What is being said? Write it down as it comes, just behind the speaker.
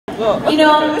You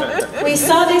know, we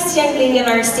saw this young lady on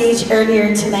our stage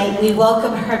earlier tonight. We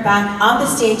welcome her back on the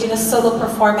stage in a solo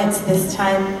performance this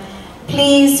time.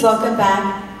 Please welcome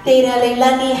back Theta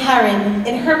Haren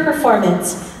in her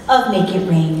performance of Make It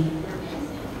Rain.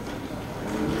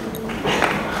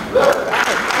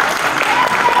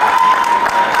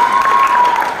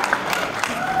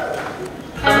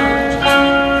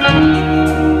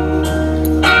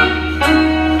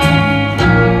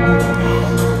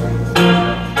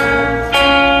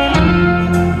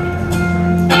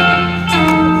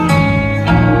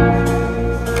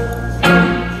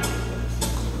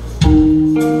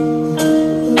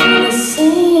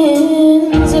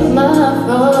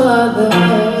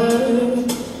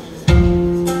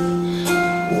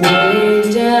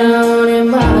 Way down in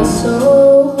my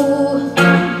soul,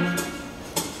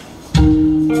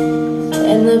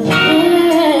 and the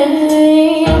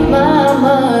pain of my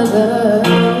mother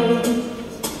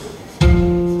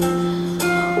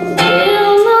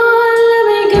will not let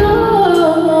me go.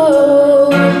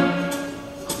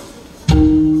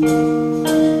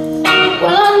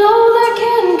 Well, I know that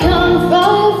can come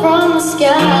fire from the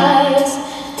skies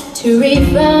to refine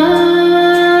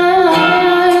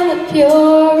the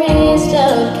purest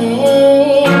of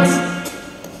kings,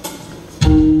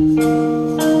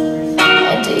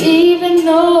 and even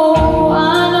though I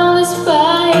know this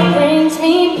fire brings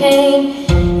me pain,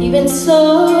 even so,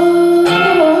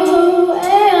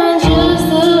 and just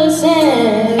the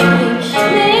same,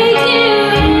 make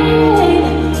it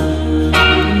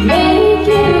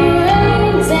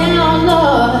rain down,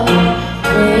 Lord,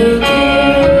 make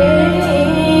it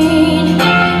rain,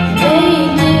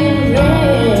 make it rain.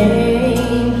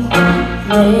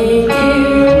 Make it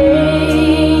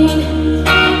rain,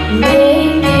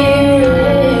 make it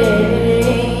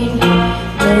rain,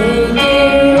 make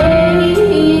it rain,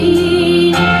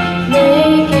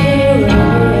 make it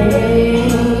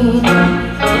rain.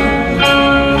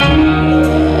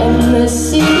 And the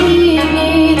sea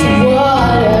needs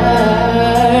water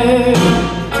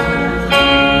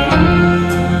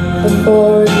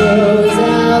before it goes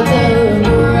out the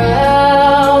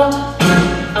ground.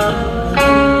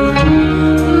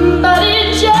 But it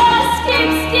just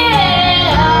keeps getting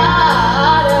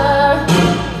hotter,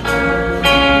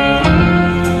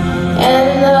 and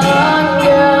the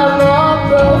hunger more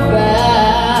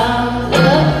profound.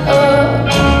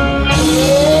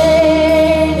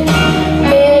 Rain,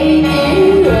 make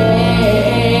it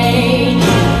rain,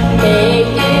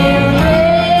 make it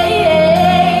rain,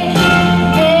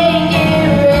 make it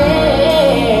rain,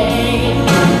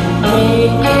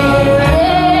 make it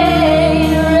rain,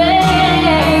 rain,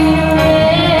 rain,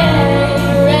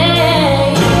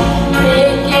 rain,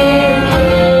 make it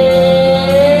rain,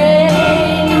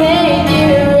 make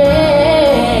it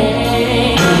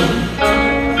rain,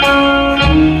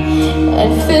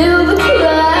 and fill the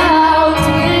clouds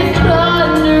with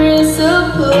thunderous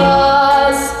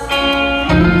applause,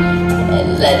 and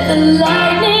let the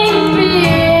lightning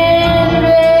rain,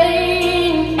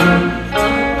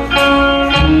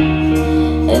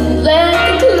 and let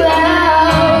the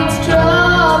clouds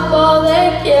drop all they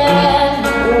can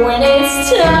when it's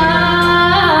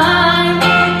time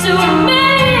to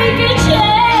make a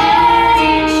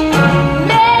change.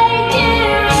 Make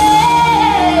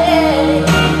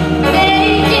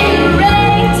it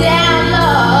rain down,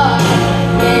 Lord.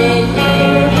 Make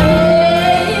it rain,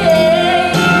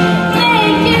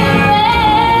 make it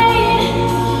rain,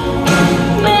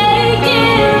 make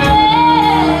it rain,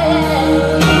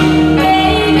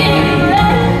 make it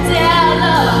rain down,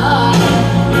 Lord.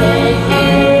 Make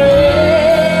it rain,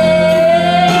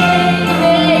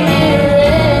 make it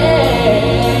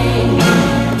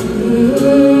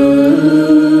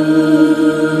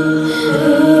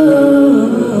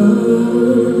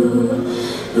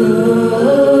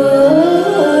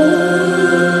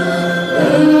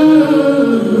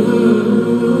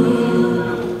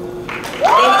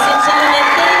Ladies and gentlemen,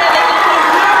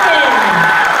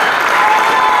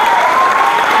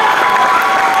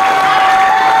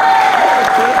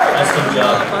 Awesome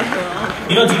job.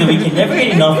 You know, Tita, we can never get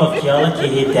enough of Kiala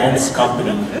Kehe Dance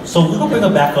Company. So we're going to bring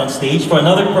them back on stage for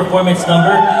another performance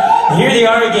number. Here they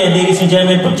are again, ladies and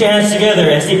gentlemen. Put your hands together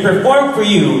as they perform for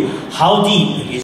you How Deep Is